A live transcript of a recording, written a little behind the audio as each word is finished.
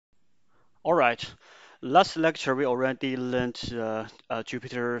All right. Last lecture we already learned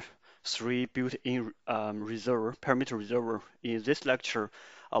Jupyter 3 built-in resolver, parameter resolver. In this lecture,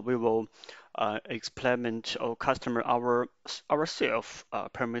 we will experiment or customer ourselves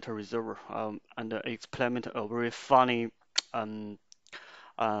parameter resolver and experiment a very funny um,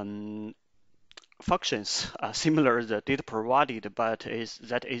 um, functions similar the data provided, but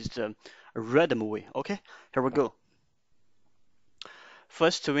that is the random way. Okay, here we go.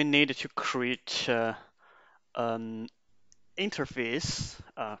 First, we need to create an interface,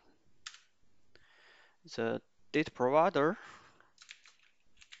 the data provider,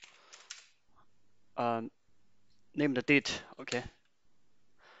 um, name the date, okay.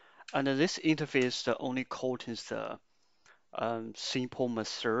 And this interface only contains the simple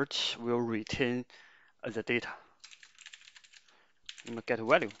method will return the data. Get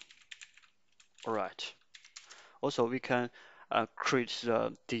value. All right. Also, we can create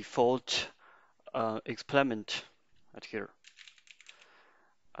the default experiment right here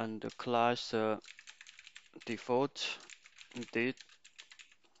and class default date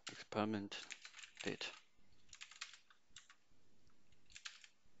experiment date.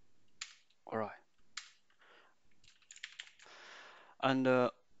 All right. And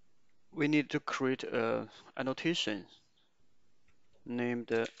we need to create a annotation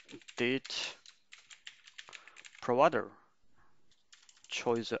named date provider.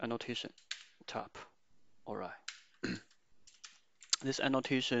 Choose annotation tab. All right. This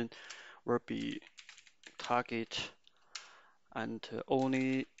annotation will be target and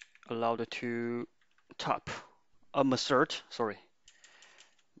only allowed to tap a method, sorry,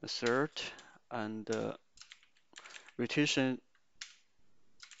 method and rotation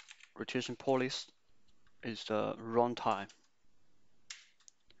policy is the runtime.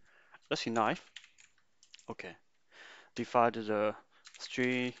 That's enough. Okay. Define the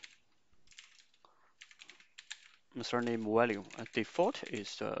string method name value. And default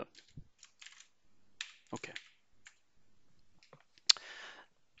is okay.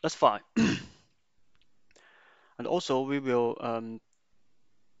 That's fine. And also we will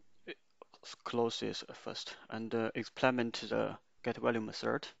close this first and implement the get value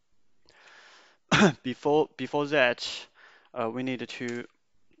method. before that, we need to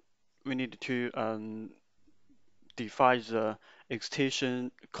define the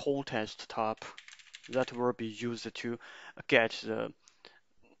extension context tab that will be used to get the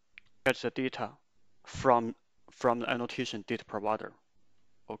data from the annotation data provider.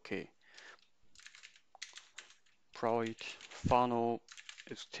 Okay. Provide funnel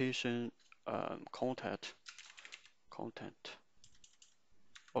extension content.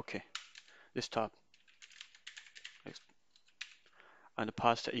 Okay, this tab and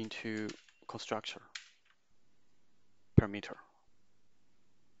passed into constructor parameter.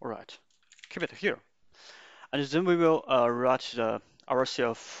 All right, keep it here, and then we will write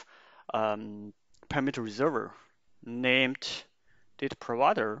ourselves parameter resolver named data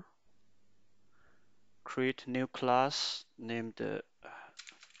provider. Create new class named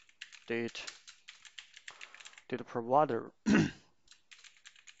data provider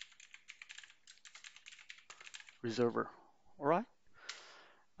resolver. All right,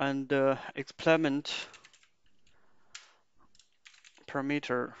 and experiment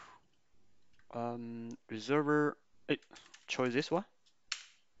parameter resolver. Choose this one.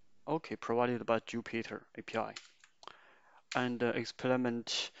 Okay, provided by Jupyter API. And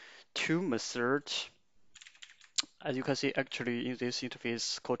experiment two methods. As you can see, actually in this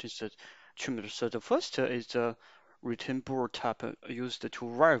interface contains the two methods. So the first is the return bool type used to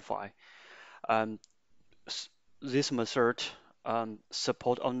verify um, this method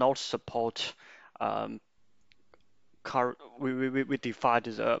support or not support. We defined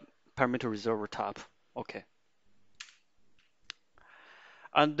the parameter resolver type. Okay.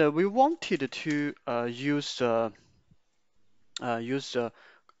 And we wanted to use the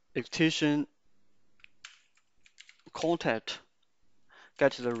extension content,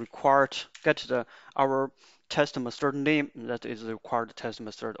 get our test method name, that is the required test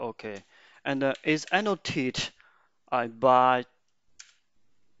method. Okay, and is annotated by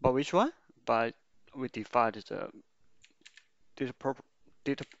which one? By we defined the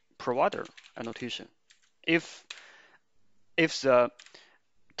data provider annotation. If the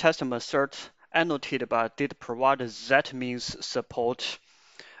test method annotated by data provider, that means support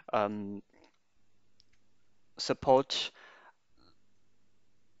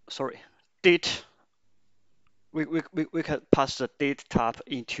date. We can pass the date tab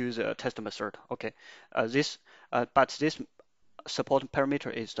into the test method. Okay, but this support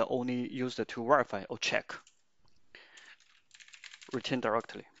parameter is the only used to verify or check. Return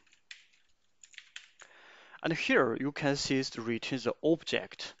directly. And here you can see the return the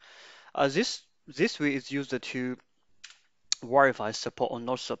object. This way is used to verify support or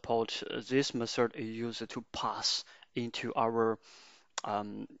not support. This method is used to pass into our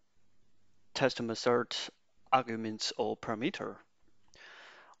um, test method arguments or parameter.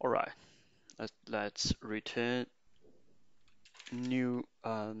 All right, let's return new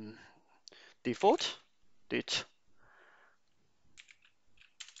default date.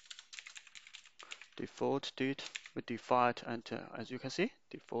 Default date we define, and as you can see,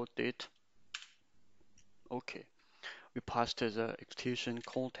 default date. Okay, we passed the extension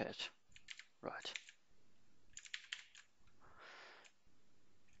context, right,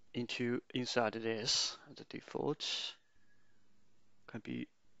 inside this. The default can be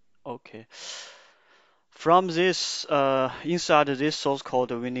okay. From this inside this source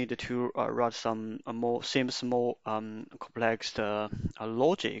code, we need to write some more complex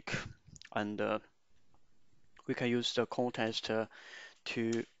logic, and we can use the context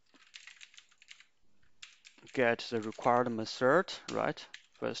to get the required method, right?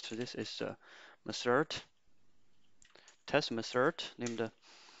 First, this is the method, test method named,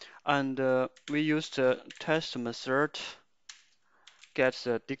 and we use the test method get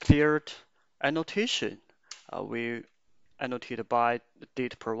the declared annotation. We annotate by the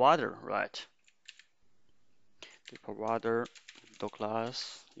data provider, right? The provider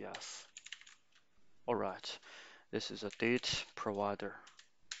class, yes. All right, this is a date provider.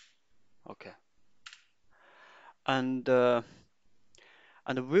 Okay, and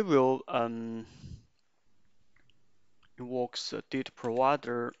we will invoke the data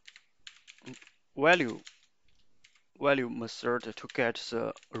provider value method to get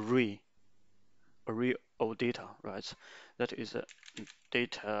the array of data, right? That is a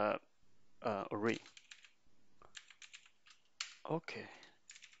data array. Okay,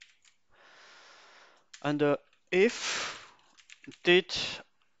 and if date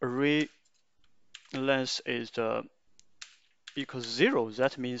array length is equals 0,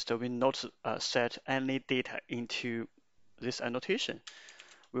 that means that we not set any data into this annotation.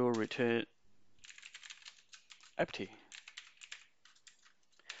 We will return empty.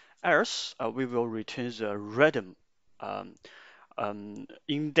 Else, we will return the random um,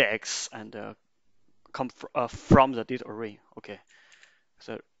 index and come from the data array. Okay,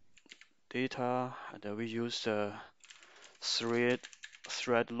 so data, and we use the thread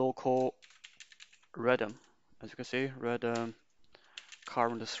local random. As you can see, random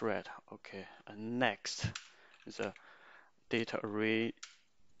current thread. Okay, and next is a data array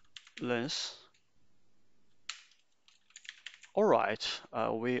length. All right,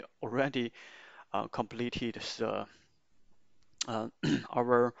 we already completed the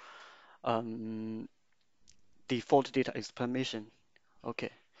our default data explanation.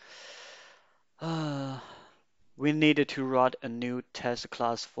 Okay. We needed to write a new test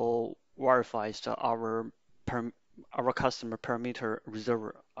class for verifies that our customer parameter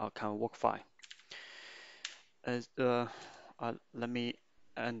resolver can work fine. As let me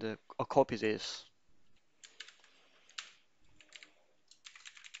and copy this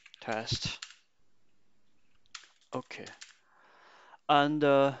test. Okay, and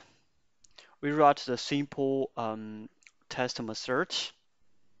we write the simple test method.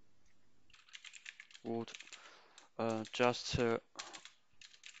 Would just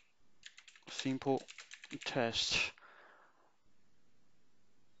simple test.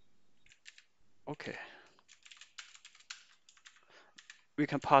 Okay. We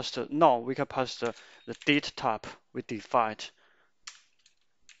can pass the date type we defined.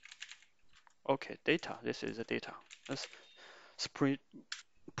 Okay, data. This is the data. Let's print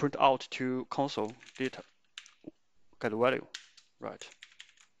out to console data get value, right?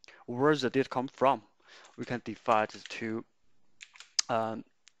 Where the data come from? We can define it to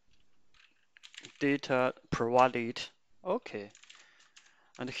data provided. Okay,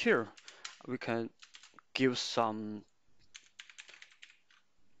 and here we can give some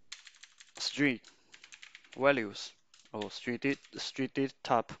string values or string data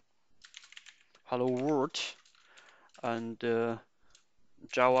type. Hello world and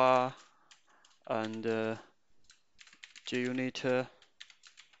Java and JUnit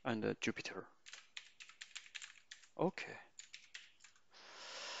and Jupyter. Okay.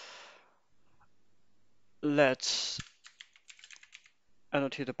 Let's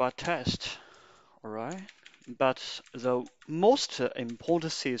annotate by test. All right. But the most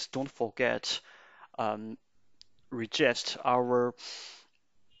important thing is don't forget reject our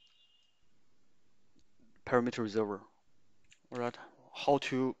parameter resolver. All right. How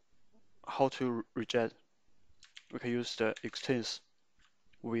to reject? We can use the extends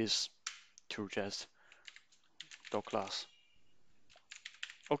with to reject. dot class.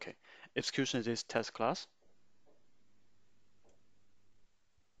 Okay, execution of this test class.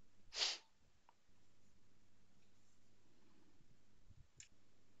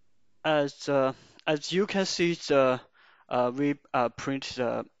 As as you can see, we print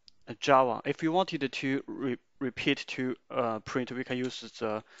the Java. If you wanted to repeat to print, we can use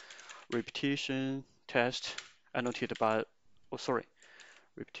the repetition test annotated by, oh sorry,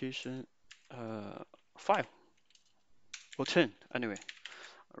 repetition uh, 5 or 10 anyway,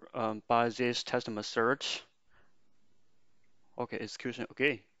 by this test method. Okay, execution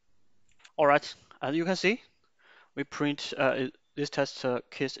okay. All right, as you can see, we print this test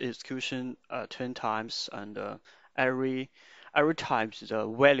case execution 10 times, and every time the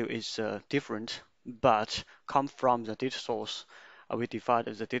value is different, but come from the data source. We define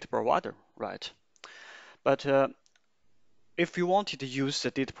the data provider, right? But if you wanted to use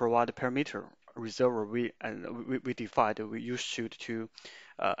the data provider parameter reserver, we defined we use should to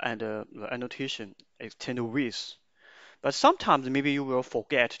and the annotation extend with. But sometimes maybe you will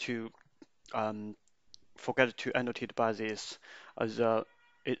um, forget to annotate by this, as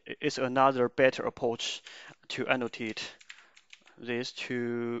it's another better approach to annotate this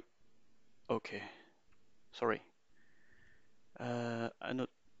to, okay, sorry, annot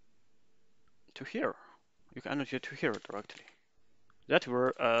to here. You can annotate to here directly. That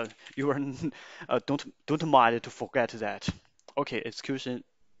were you are don't mind to forget that. Okay, execution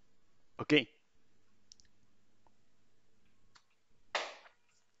again.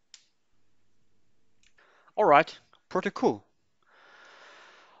 All right, pretty cool.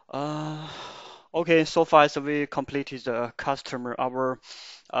 Uh, okay, so far as we completed the customer our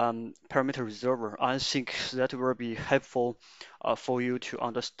parameter resolver, I think that will be helpful for you to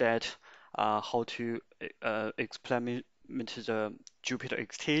understand how to implement the Jupyter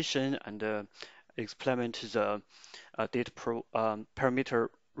extension and implement the parameter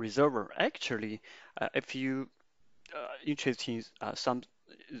resolver. Actually, if you interested in some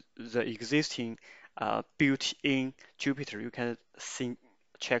the existing built-in Jupyter, you can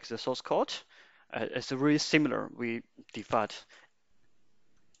check the source code. It's really similar. We defined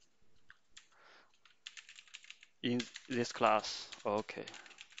in this class. Okay,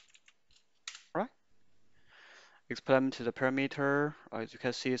 right. Implement the parameter. As you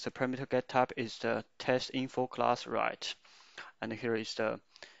can see, the parameter get type is the test info class, right? And here is the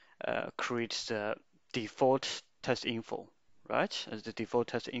create the default test info, right? As the default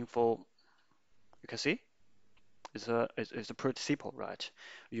test info, you can see it's a pretty simple, right?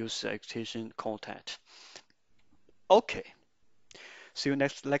 Use the extension content. Okay, see you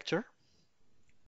next lecture.